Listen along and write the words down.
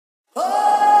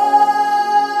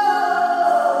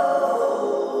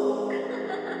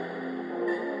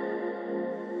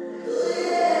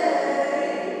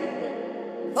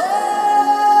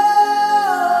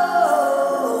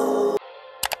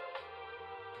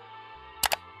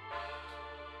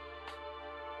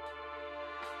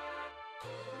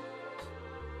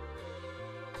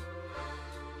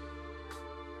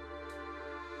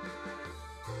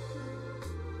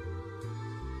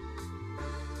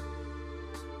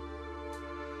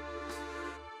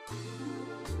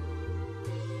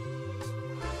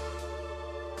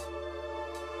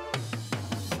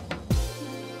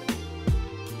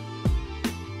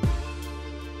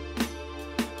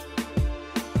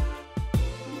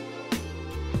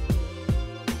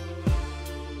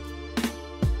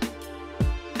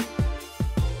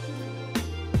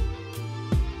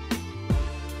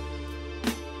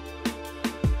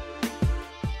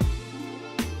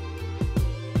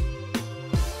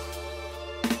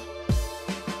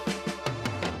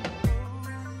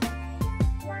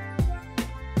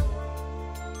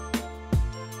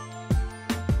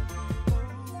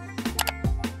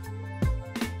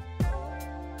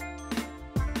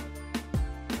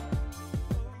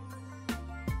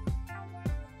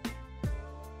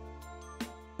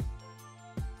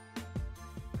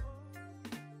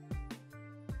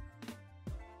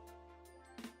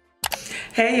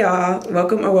Hey y'all,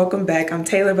 welcome back. I'm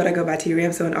Taylor, but I go by T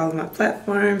Ramso on all of my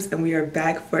platforms, and we are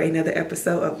back for another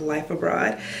episode of Life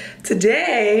Abroad.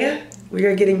 Today, we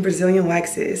are getting Brazilian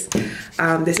waxes.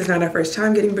 This is not our first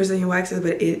time getting Brazilian waxes,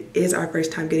 but it is our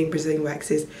first time getting Brazilian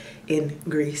waxes in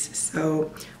Greece.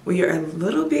 So we are a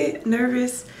little bit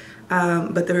nervous,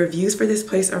 but the reviews for this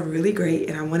place are really great,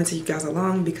 and I wanted to take you guys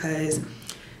along because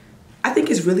I think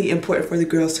it's really important for the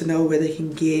girls to know where they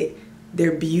can get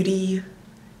their beauty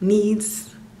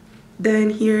needs done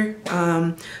here.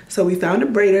 So we found a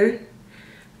braider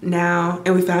now,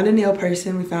 and we found a nail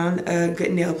person. We found a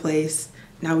good nail place.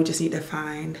 Now we just need to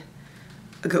find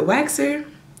a good waxer,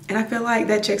 and I feel like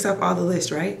that checks off all the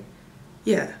lists, right?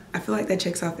 Yeah, I feel like that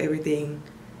checks off everything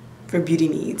for beauty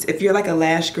needs. If you're like a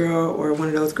lash girl or one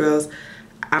of those girls,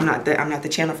 I'm not the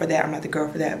channel for that. I'm not the girl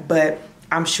for that, but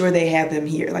I'm sure they have them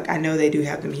here. Like, I know they do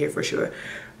have them here for sure.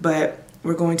 But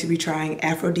we're going to be trying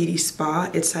Aphroditi Spa.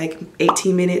 It's like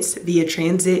 18 minutes via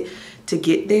transit to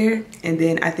get there. And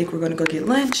then I think we're gonna go get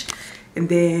lunch. And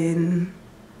then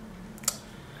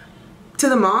to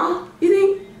the mall, you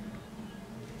think?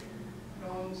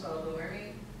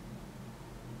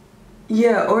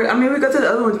 Yeah, or I mean, we go to the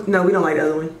other one. No, we don't like the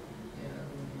other one.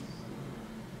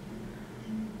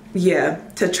 Yeah,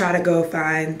 to try to go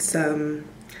find some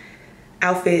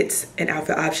outfits and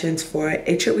outfit options for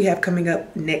a trip we have coming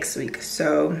up next week.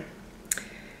 So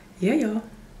yeah, y'all,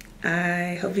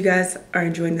 I hope you guys are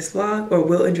enjoying this vlog, or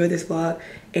will enjoy this vlog,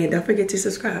 and don't forget to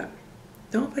subscribe.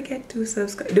 Don't forget to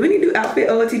subscribe. Do we need to do outfit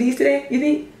OOTDs today, you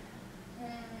think?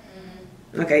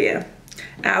 Okay, yeah,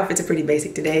 our outfits are pretty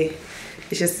basic today.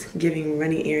 It's just giving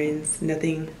running errands,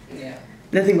 nothing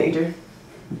major.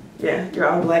 Yeah, you're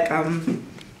all black, I'm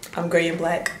gray and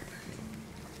black.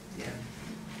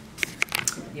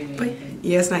 But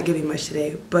yeah, it's not giving much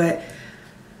today, but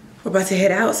we're about to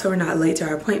head out so we're not late to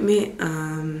our appointment.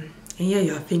 And yeah,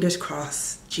 y'all, fingers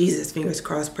crossed. Jesus, fingers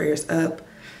crossed, prayers up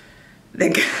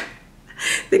that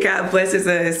God blesses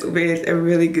us with a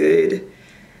really good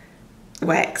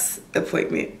wax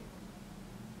appointment.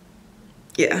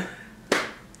 Yeah,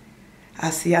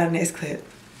 I'll see y'all in the next clip.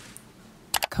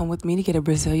 Come with me to get a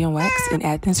Brazilian wax in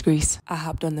Athens, Greece. I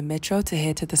hopped on the metro to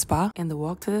head to the spa, and the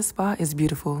walk to the spa is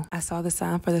beautiful. I saw the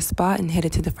sign for the spa and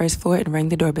headed to the first floor and rang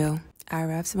the doorbell. I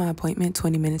arrived to my appointment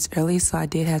 20 minutes early, so I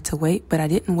did have to wait, but I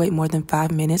didn't wait more than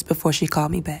 5 minutes before she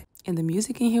called me back. And the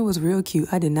music in here was real cute.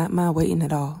 I did not mind waiting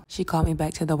at all. She called me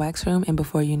back to the wax room, and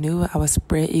before you knew it, I was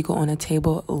spread eagle on a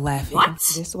table laughing. What?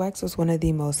 This wax was one of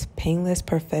the most painless,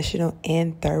 professional,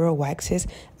 and thorough waxes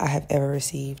I have ever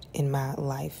received in my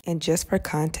life. And just for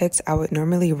context, I would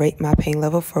normally rate my pain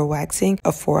level for waxing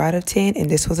a 4 out of 10, and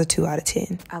this was a 2 out of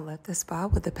 10. I left the spa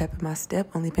with a pep in my step,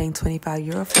 only paying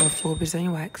 €25 for a full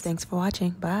Brazilian wax. Thanks for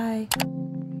watching. Bye.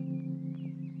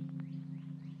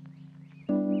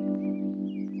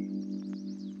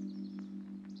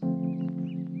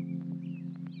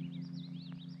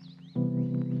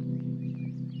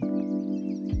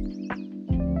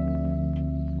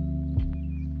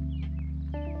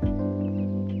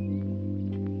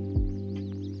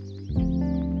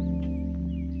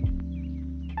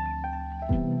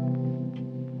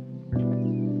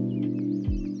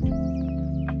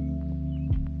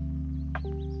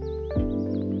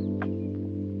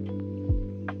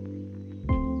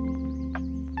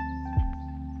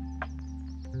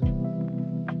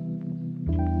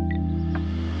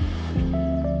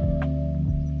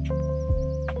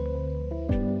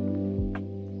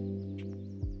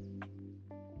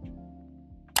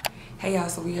 Hey y'all,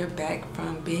 so we are back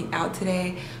from being out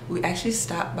today. We actually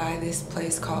stopped by this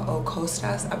place called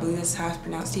kostas. I believe that's how it's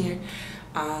pronounced here.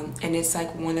 And it's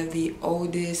like one of the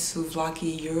oldest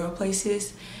souvlaki gyro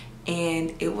places.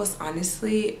 And it was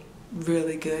honestly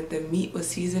really good. The meat was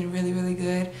seasoned really, really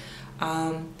good.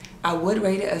 I would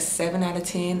rate it a 7 out of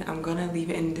 10. I'm gonna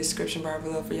leave it in the description bar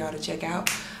below for y'all to check out.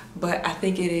 But I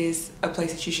think it is a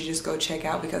place that you should just go check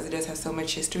out because it does have so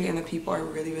much history and the people are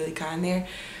really, really kind there.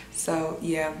 So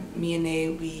yeah, me and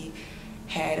Nate, we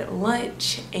had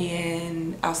lunch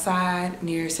and outside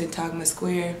near Syntagma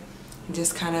Square and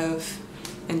just kind of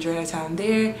enjoyed our time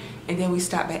there. And then we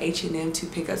stopped by H&M to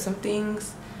pick up some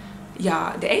things.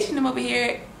 Y'all, the H&M over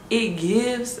here, it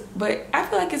gives, but I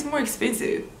feel like it's more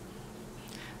expensive.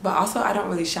 But also I don't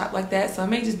really shop like that, so it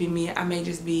may just be me. I may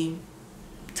just be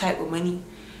tight with money.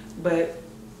 But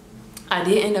I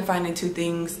did end up finding 2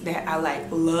 things that I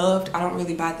like loved. I don't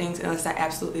really buy things unless I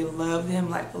absolutely love them,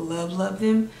 like love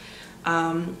them.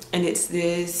 And it's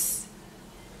this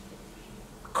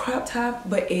crop top,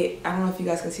 but I don't know if you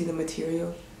guys can see the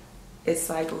material. It's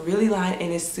like really lined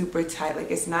and it's super tight.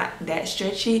 Like it's not that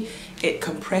stretchy. It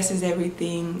compresses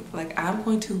everything. Like I'm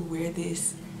going to wear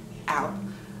this out.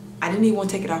 I didn't even want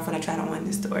to take it off when I tried it on in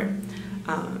the store.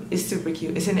 It's super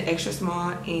cute. It's in an extra small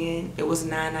and it was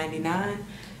 $9.99.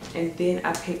 And then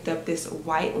I picked up this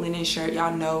white linen shirt.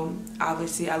 Y'all know,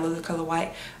 obviously I love the color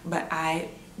white, but I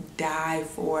die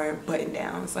for button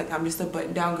downs. Like I'm just a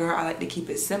button down girl. I like to keep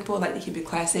it simple, I like to keep it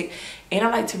classic, and I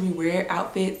like to rewear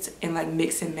outfits and like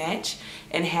mix and match.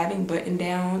 And having button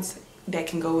downs that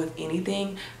can go with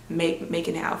anything make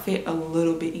an outfit a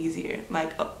little bit easier,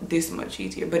 like this much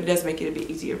easier, but it does make it a bit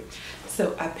easier.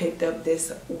 So I picked up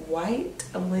this white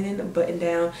linen button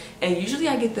down, and usually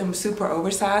I get them super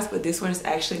oversized, but this one is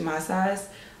actually my size.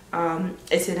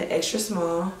 It's in an extra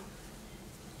small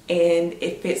and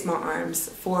it fits my arms.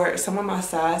 For someone my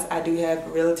size, I do have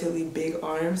relatively big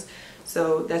arms,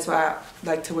 so that's why I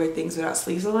like to wear things without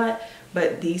sleeves a lot.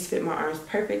 But these fit my arms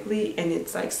perfectly, and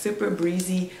it's like super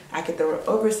breezy. I could throw it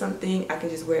over something. I could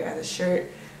just wear it as a shirt.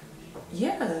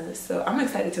 Yeah, so I'm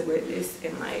excited to wear this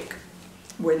and like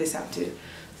wear this out too.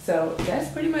 So that's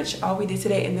pretty much all we did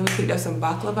today. And then we picked up some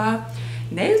baklava.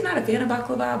 Nate's not a fan of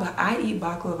baklava, but I eat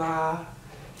baklava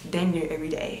damn near every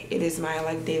day. It is my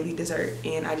like daily dessert,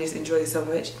 and I just enjoy it so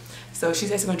much. So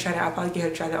she's actually gonna try that. I'll probably get her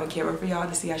to try that on camera for y'all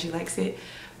to see how she likes it.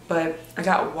 But I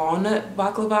got walnut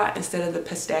baklava instead of the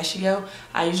pistachio.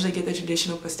 I usually get the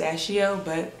traditional pistachio,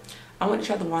 but I wanted to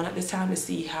try the walnut this time to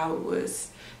see how it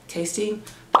was tasting.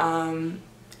 And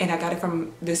I got it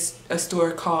from a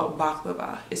store called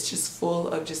Baklava. It's just full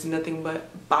of just nothing but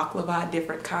baklava,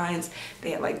 different kinds.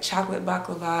 They had like chocolate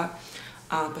baklava,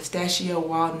 pistachio,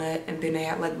 walnut, and then they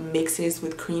had like mixes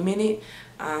with cream in it.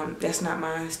 That's not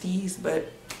my steez,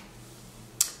 but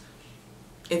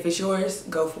if it's yours,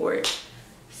 go for it.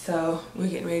 So we're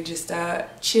getting ready to just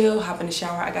chill, hop in the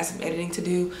shower. I got some editing to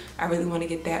do. I really want to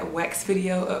get that wax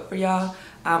video up for y'all.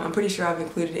 I'm pretty sure I've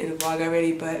included it in the vlog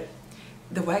already, but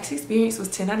the wax experience was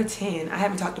 10 out of 10. I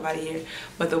haven't talked about it here,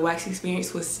 but the wax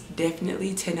experience was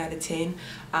definitely 10 out of 10.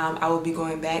 I will be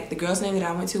going back. The girl's name that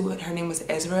I went to, her name was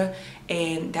Ezra,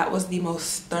 and that was the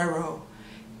most thorough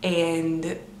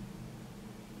and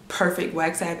perfect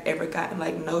wax I've ever gotten.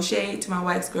 Like, no shade to my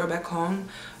wax girl back home,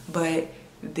 but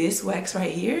this wax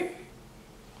right here,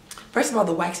 first of all,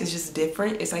 the wax is just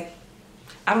different. It's like,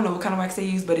 I don't know what kind of wax they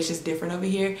use, but it's just different over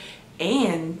here.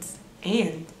 And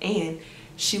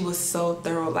she was so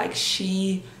thorough. Like,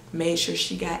 she made sure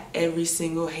she got every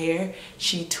single hair.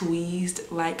 She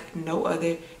tweezed like no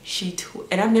other.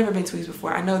 And I've never been tweezed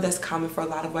before. I know that's common for a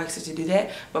lot of waxers to do that,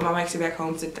 but my waxer back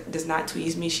home does not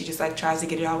tweeze me. She just like tries to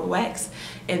get it out with wax,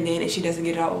 and then if she doesn't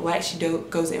get it out with wax, she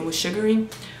goes in with sugaring.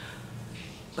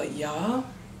 But y'all,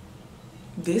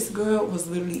 this girl was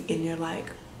literally in there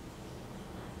like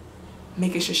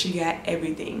making sure she got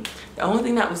everything. The only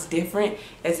thing that was different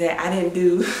is that I didn't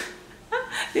do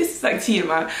this is like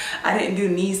TMI. I didn't do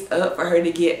knees up for her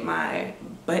to get my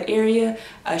butt area.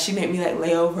 She made me like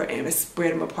lay over and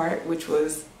spread them apart, which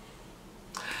was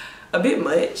a bit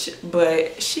much,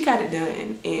 but she got it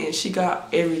done and she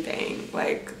got everything.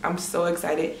 Like, I'm so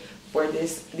excited for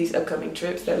these upcoming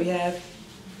trips that we have.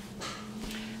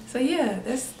 So yeah,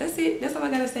 that's it. That's all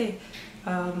I gotta say.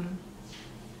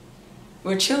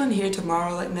 We're chilling here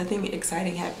tomorrow. Like, nothing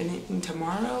exciting happening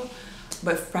tomorrow,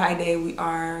 but Friday we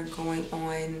are going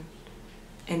on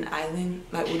an island.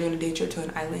 Like, we're doing a day trip to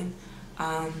an island.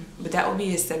 But that will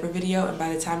be a separate video, and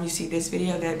by the time you see this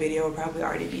video, that video will probably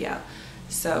already be out.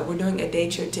 So we're doing a day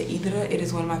trip to Hydra. It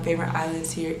is one of my favorite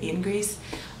islands here in Greece.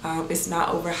 It's not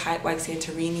overhyped like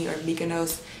Santorini or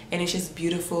Mykonos, and it's just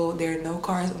beautiful. There are no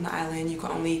cars on the island. You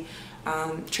can only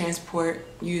what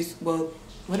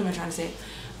am I trying to say?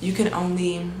 You can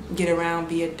only get around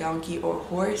via donkey or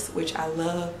horse, which I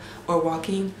love, or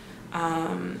walking.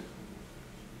 The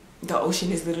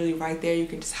ocean is literally right there. You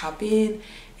can just hop in,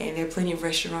 and there are plenty of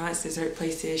restaurants, dessert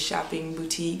places, shopping,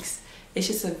 boutiques. It's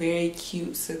just a very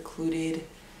cute, secluded,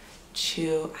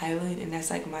 chill island, and that's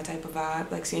like my type of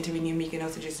vibe. Like, Santorini and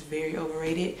Mykonos are just very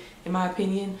overrated in my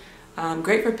opinion.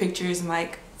 Great for pictures and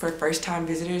like for first-time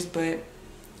visitors, but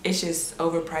it's just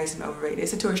overpriced and overrated.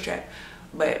 It's a tourist trap,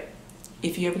 but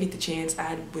if you ever get the chance,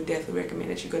 I would definitely recommend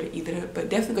that you go to Hydra. But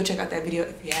definitely go check out that video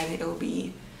if you haven't. It will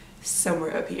be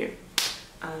somewhere up here.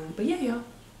 But yeah, y'all,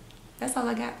 that's all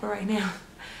I got for right now.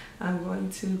 I'm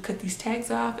going to cut these tags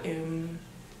off and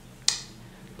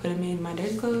put them in my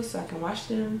dirty clothes so I can wash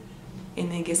them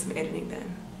and then get some editing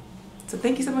done. So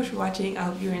thank you so much for watching. I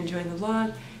hope you're enjoying the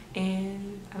vlog,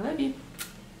 and I love you.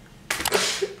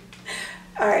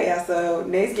 Alright, y'all, so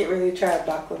Nate's getting ready to try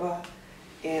baklava,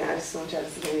 and I just want y'all to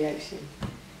see her reaction.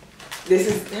 This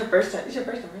is her first time. It's your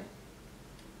first time, right?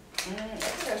 I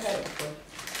think I've had it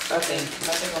before. Okay. I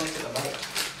think I only took a bite.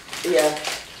 Yeah.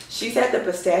 She's had the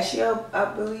pistachio, I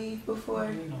believe, before.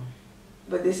 You know.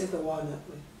 But this is the walnut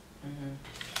one.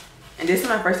 And this is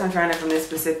my first time trying it from this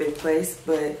specific place,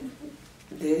 but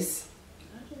this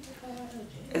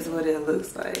is what it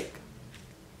looks like.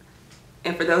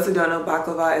 And for those who don't know,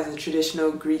 baklava is a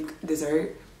traditional Greek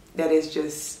dessert that is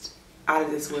just out of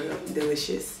this world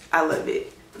delicious. I love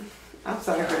it. I'm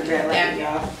sorry for the bad lighting,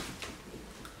 y'all.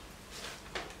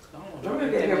 I'm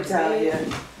gonna get a paper towel, yeah.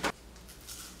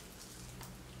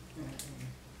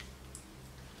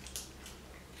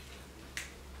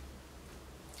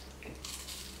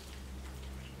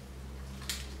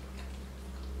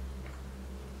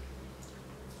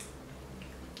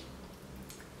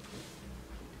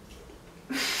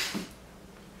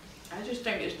 I just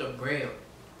think it's the bread.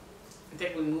 I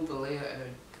think we moved a layer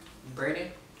of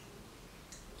breading.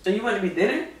 So you want to be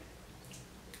thinner?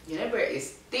 Yeah, that bread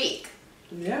is thick.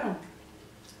 Yeah.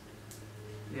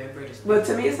 Yeah, that bread is thick. But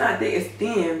to me, it's not thick. It's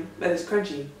thin, but it's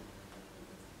crunchy.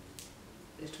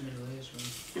 There's too many layers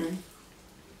for me.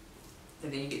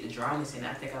 And then you get the dryness in it.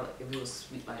 I think I like if it was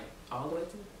sweet, like all the way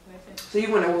through. I think. So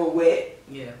you want it a little wet?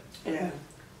 Yeah. Yeah.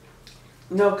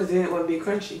 No, because then it wouldn't be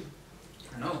crunchy.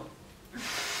 I know.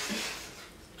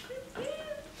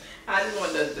 I just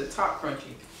want the top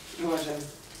crunchy. Watch that.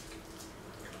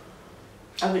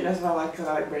 I think that's why I like, because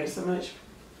I like bread so much.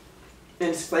 And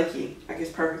it's flaky. Like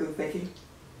it's perfectly flaky.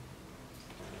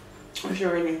 What's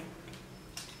your rating?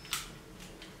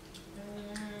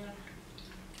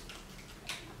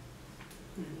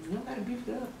 You gotta beef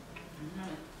it up.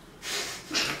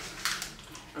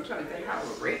 I'm trying to think how I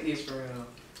would rate this for real.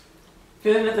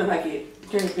 There's nothing like it. You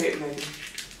can't compare it, baby.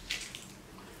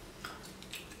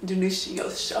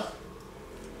 Delicious.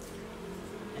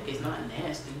 It's not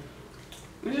nasty.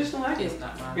 You just don't like it. It's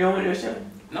not mine. You don't want to do a show?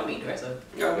 No, me the rest of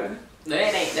it. Okay. No,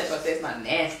 it ain't. That's why I said it's not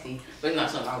nasty, but it's not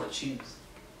something I would choose.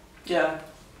 Yeah.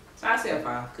 So I say a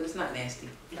 5 because it's not nasty.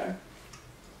 Okay.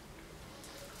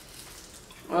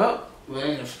 Well, But it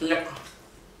ain't a slipper.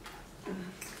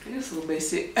 it's a little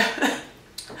basic.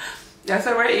 That's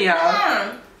a rating,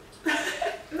 y'all.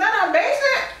 Is that not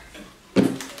basic?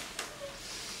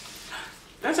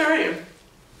 That's a rating.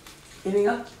 Anything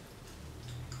else?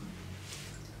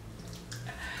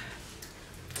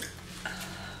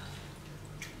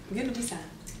 Get the peace sign.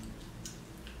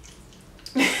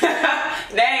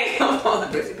 Dang, come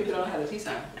on. Basic people don't have a peace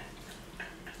sign.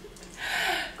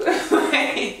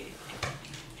 Wait.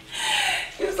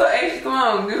 You're so anxious. Come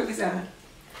on, give a peace sign.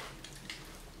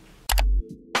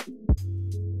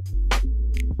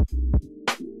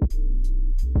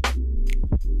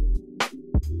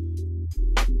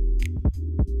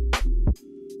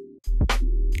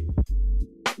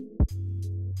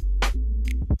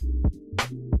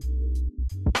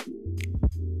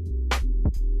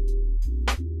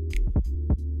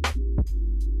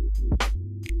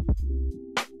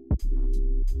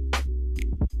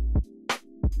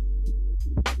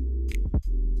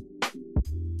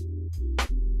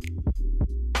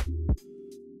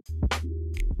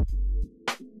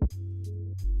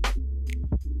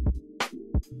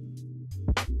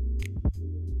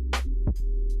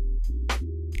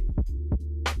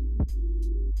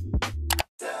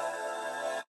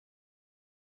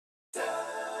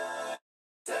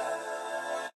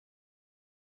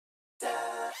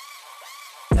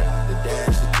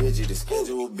 The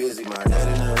schedule busy, my head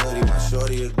in a hoodie, my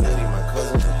shorty a goodie, my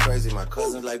cousins are crazy, my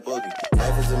cousins like boogie.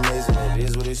 Life is amazing, it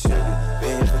is what it should be.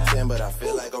 Been here for 10, but I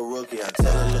feel like a rookie. I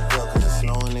tell her look up, cause it's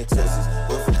snowing in Texas.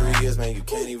 Worked for 3 years, man, you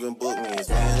can't even book me. It's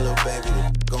me and Lil Baby,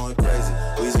 the going crazy.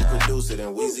 Weezy produced it,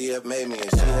 and Weezy have made me,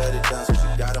 and she had it done, so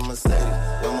she got a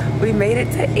Mercedes. We made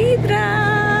it to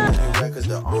Hydra. Records,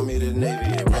 the Army, the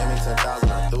Navy, it ran me 10,000.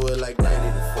 I threw it like Brady,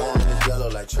 the foreman is yellow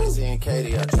like Tracy and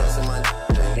Katie. I trust in my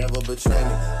they never betray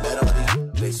me. Met all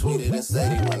these they sweeter than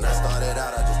Sadie. When I started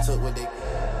out, I just took what they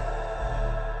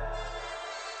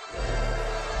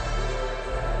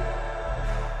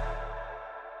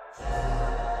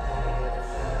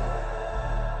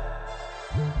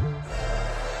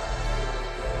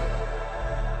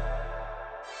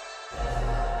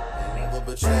never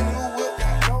betray me.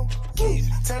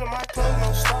 Tell them my clothes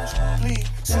no starch, please.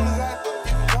 Soon as I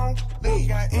you don't leave.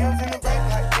 Got M's in the back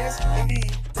like yes,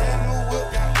 indeed. Brand new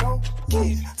whip, got no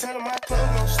keys. Tell them my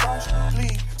clothes no starch,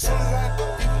 please. Soon as I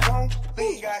you don't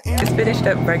leave. Got M's. Just finished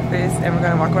up breakfast and we're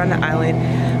gonna walk around the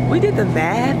island. We did the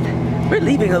math. We're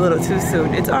leaving a little too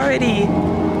soon. It's already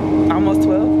almost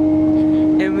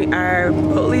 12 and our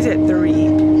boat leaves at 3.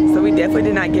 So we definitely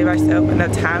did not give ourselves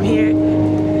enough time here,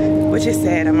 which is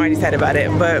sad. I'm already sad about it,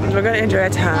 but we're gonna enjoy our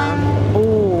time.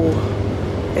 Oh,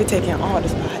 They taking all the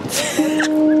spots.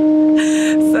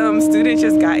 Some students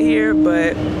just got here,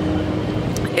 but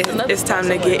it's time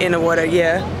to get in the water.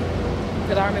 Yeah.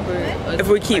 Cause I remember if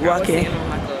we keep walking.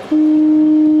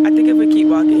 I think if we keep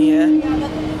walking, yeah.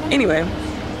 Anyway,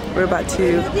 we're about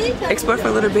to explore for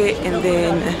a little bit, and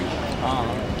then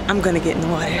I'm gonna get in the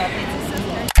water.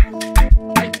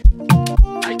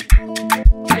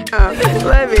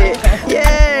 Love it.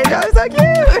 Yeah, that was so cute.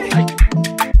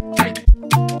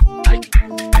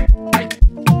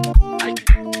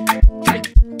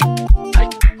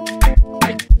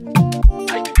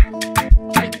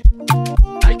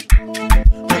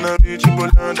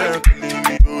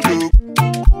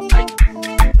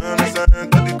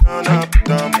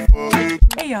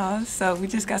 So we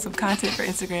just got some content for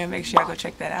Instagram. Make sure y'all go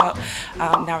check that out.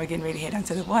 Now we're getting ready to head down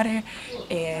to the water,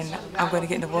 and I'm going to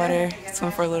get in the water,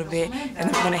 swim for a little bit, and then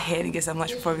we're going to head and get some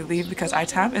lunch before we leave because our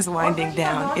time is winding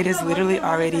down. It is literally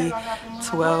already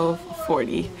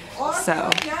 12:40. So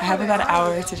I have about an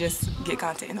hour to just get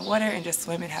content in the water and just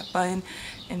swim and have fun,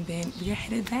 and then we are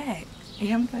headed back. Are you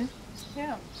having fun?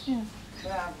 Yeah.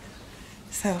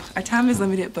 So our time is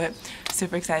limited, but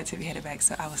super excited to be headed back.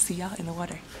 So I will see y'all in the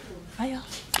water. Bye, y'all.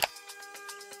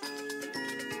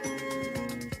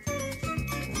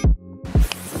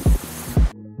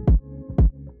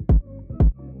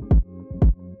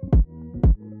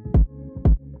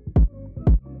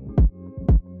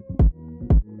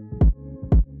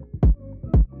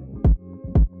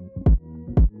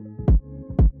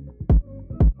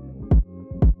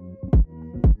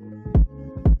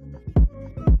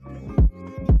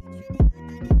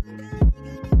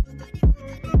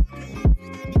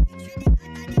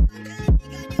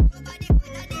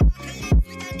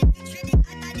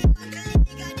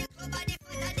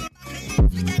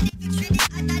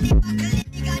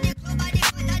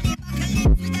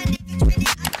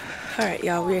 Alright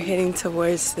y'all, we're heading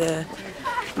towards the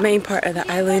main part of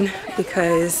the island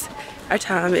because our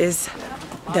time is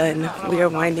done. We are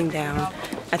winding down.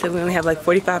 I think we only have like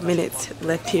 45 minutes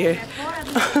left here.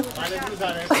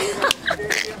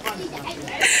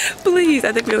 Please,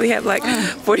 I think we only have like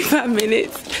 45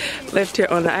 minutes left here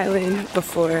on the island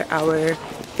before our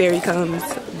ferry comes.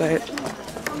 But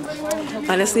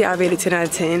honestly, I rated 10 out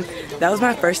of 10. That was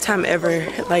my first time ever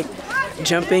like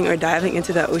jumping or diving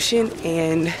into the ocean,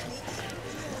 and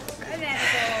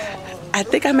I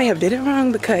think I may have did it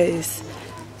wrong because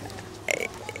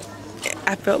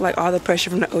I felt like all the pressure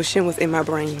from the ocean was in my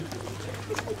brain.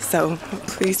 So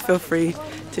please feel free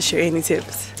to share any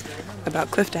tips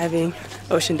about cliff diving,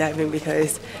 ocean diving,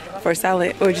 because for a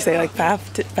solid, what would you say, like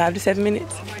 5 to 7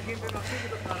 minutes?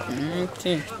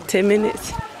 10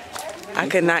 minutes? I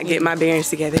could not get my bearings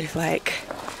together. Like,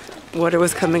 water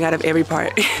was coming out of every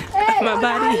part of my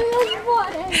body.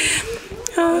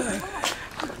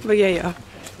 But yeah, y'all.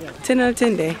 10 out of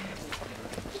 10 day.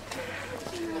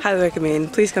 Highly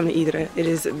recommend. Please come to Hydra. It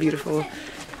is beautiful.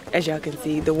 As y'all can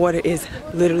see, the water is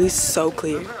literally so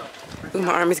clear. Ooh,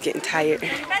 my arm is getting tired.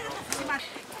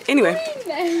 Anyway,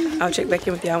 I'll check back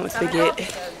in with y'all once we get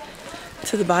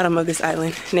to the bottom of this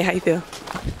island. Nate, how you feel?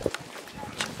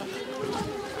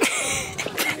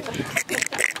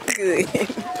 Good.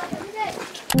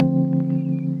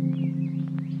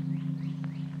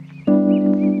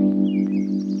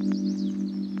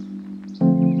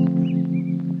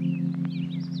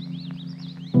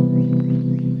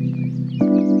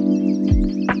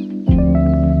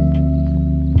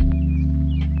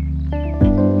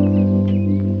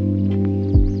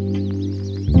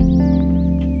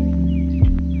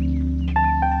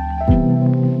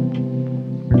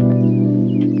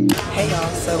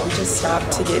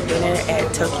 Stopped to get dinner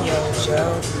at Tokyo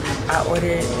Joe. I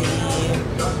ordered the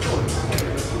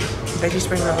veggie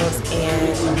spring rolls,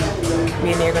 and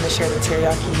me and they are going to share the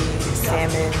teriyaki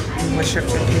salmon with shrimp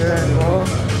tempura roll.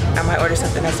 I might order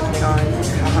something else depending on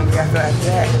how hungry I feel after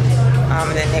that.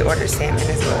 And then they ordered salmon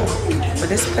as well. But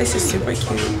this place is super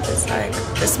cute. It's like,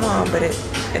 it's small, but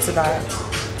it's a vibe.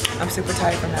 I'm super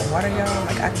tired from that water, y'all.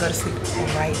 Like, I can go to sleep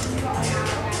right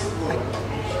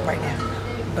now.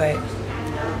 But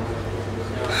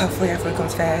hopefully our food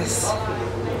comes fast.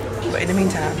 But in the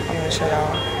meantime, I'm going to show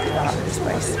y'all the vibe of this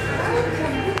place.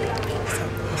 So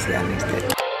we'll see y'all next day.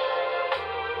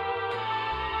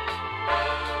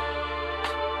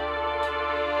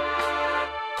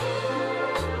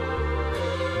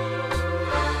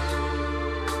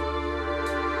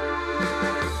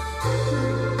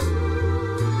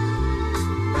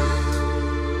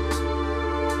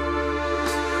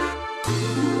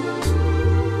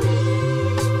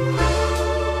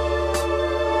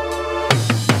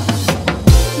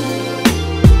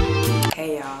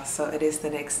 y'all, so it is the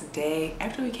next day.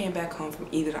 After we came back home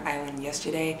from Hydra Island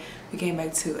yesterday, we came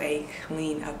back to a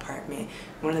clean apartment.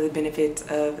 One of the benefits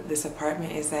of this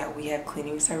apartment is that we have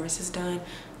cleaning services done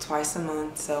twice a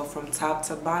month, so from top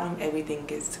to bottom everything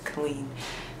gets clean.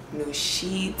 New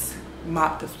sheets,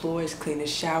 mop the floors, clean the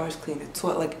showers, clean the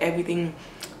toilet, like everything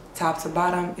top to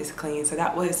bottom is clean. So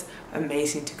that was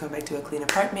amazing to come back to a clean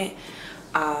apartment.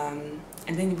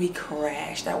 And then we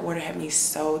crashed. That water had me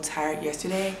so tired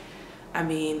yesterday. I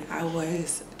mean, I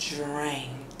was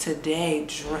drained. Today,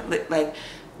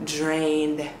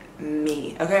 drained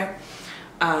me, okay?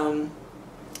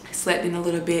 Slept in a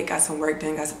little bit, got some work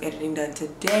done, got some editing done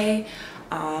today.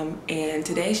 And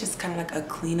today is just kind of like a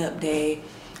cleanup day.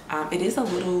 It is a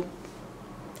little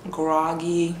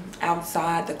groggy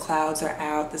outside. The clouds are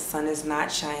out, the sun is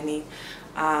not shining.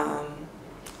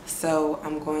 So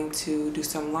I'm going to do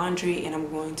some laundry and I'm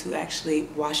going to actually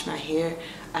wash my hair.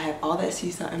 I have all that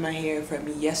sea salt in my hair from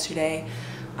yesterday,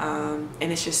 and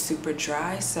it's just super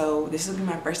dry. So this will be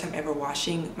my first time ever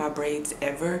washing my braids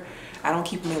ever. I don't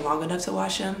keep them in long enough to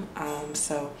wash them.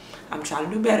 So I'm trying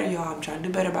to do better, y'all. I'm trying to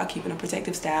do better about keeping a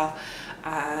protective style,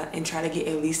 and try to get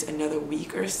at least another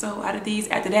week or so out of these.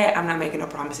 After that, I'm not making no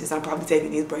promises. I'm probably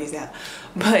taking these braids out,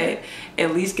 but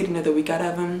at least get another week out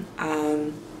of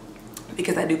them.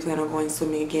 Because I do plan on going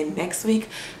swimming again next week,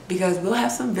 because we'll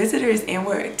have some visitors and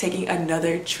we're taking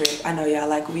another trip. I know y'all,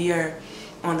 like, we are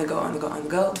on the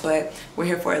go, but we're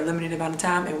here for a limited amount of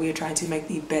time and we are trying to make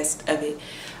the best of it.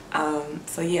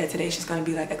 So yeah, today's just gonna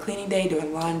be like a cleaning day,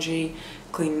 doing laundry,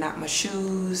 cleaning out my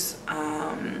shoes,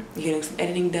 getting some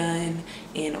editing done,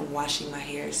 and washing my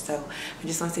hair. So I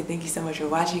just want to say thank you so much for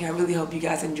watching. I really hope you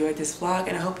guys enjoyed this vlog,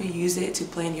 and I hope you use it to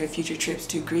plan your future trips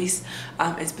to Greece,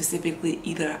 and specifically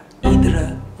Hydra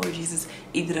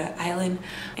Island.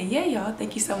 And yeah, y'all,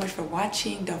 thank you so much for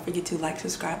watching. Don't forget to like,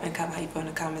 subscribe, and comment how you feel in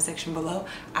the comment section below.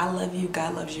 I love you,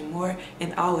 God loves you more,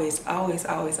 and always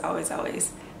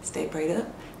stay prayed up,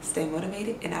 stay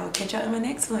motivated, and I will catch y'all in my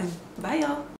next one. Bye,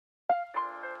 y'all.